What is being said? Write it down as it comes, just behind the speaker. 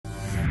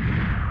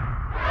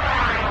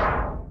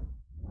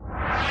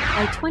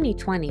By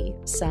 2020,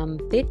 some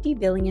 50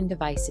 billion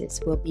devices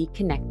will be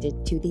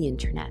connected to the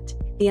internet.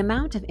 The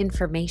amount of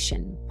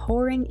information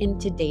pouring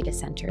into data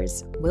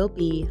centers will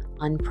be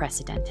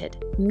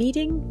unprecedented.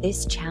 Meeting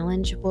this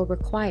challenge will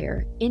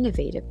require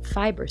innovative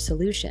fiber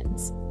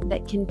solutions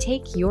that can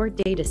take your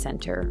data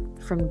center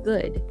from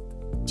good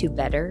to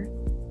better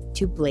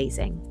to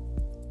blazing.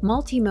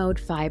 Multimode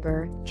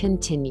fiber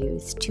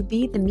continues to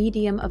be the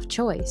medium of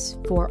choice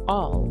for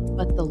all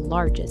but the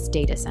largest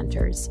data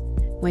centers.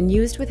 When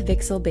used with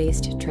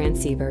VCSEL-based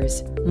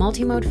transceivers,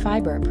 multimode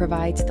fiber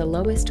provides the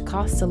lowest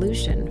cost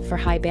solution for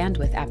high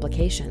bandwidth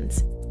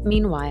applications.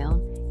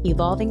 Meanwhile,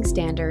 evolving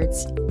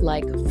standards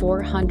like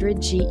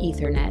 400G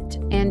Ethernet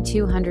and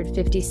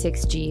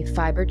 256G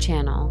fiber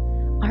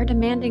channel are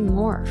demanding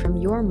more from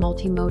your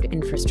multimode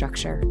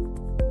infrastructure.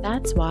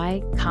 That's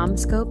why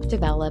CommScope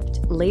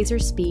developed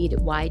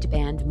LazrSPEED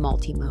wideband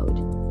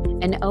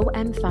multimode, an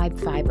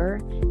OM5 fiber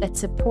that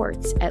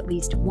supports at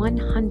least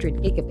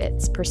 100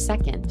 gigabits per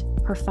second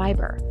per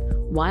fiber,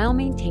 while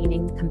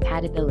maintaining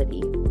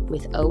compatibility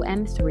with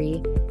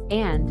OM3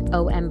 and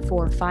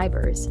OM4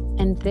 fibers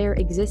and their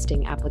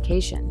existing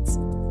applications.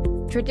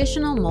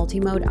 Traditional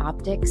multimode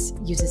optics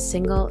use a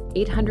single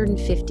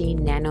 850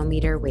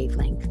 nanometer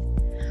wavelength,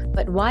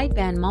 but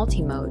wideband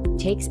multimode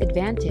takes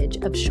advantage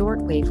of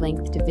short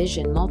wavelength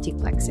division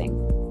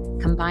multiplexing,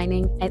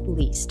 combining at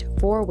least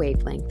 4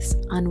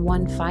 wavelengths on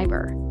one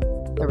fiber.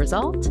 The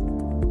result?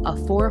 A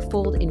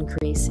 4-fold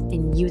increase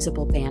in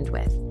usable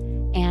bandwidth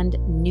and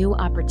new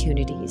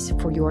opportunities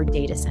for your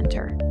data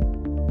center.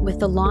 With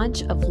the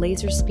launch of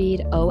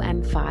LazrSPEED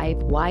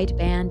OM5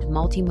 wideband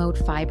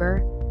multimode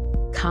fiber,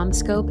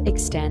 CommScope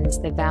extends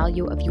the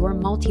value of your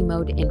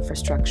multimode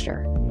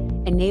infrastructure,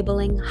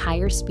 enabling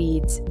higher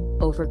speeds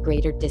over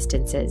greater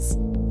distances.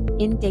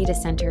 In data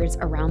centers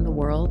around the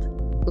world,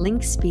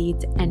 link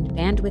speeds and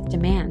bandwidth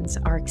demands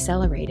are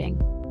accelerating.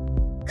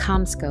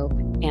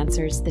 CommScope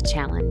answers the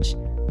challenge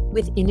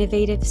with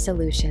innovative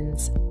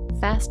solutions,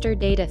 faster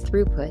data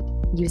throughput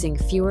using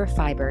fewer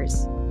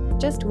fibers.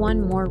 Just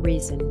one more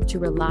reason to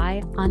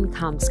rely on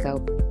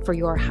CommScope for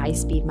your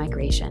high-speed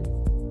migration.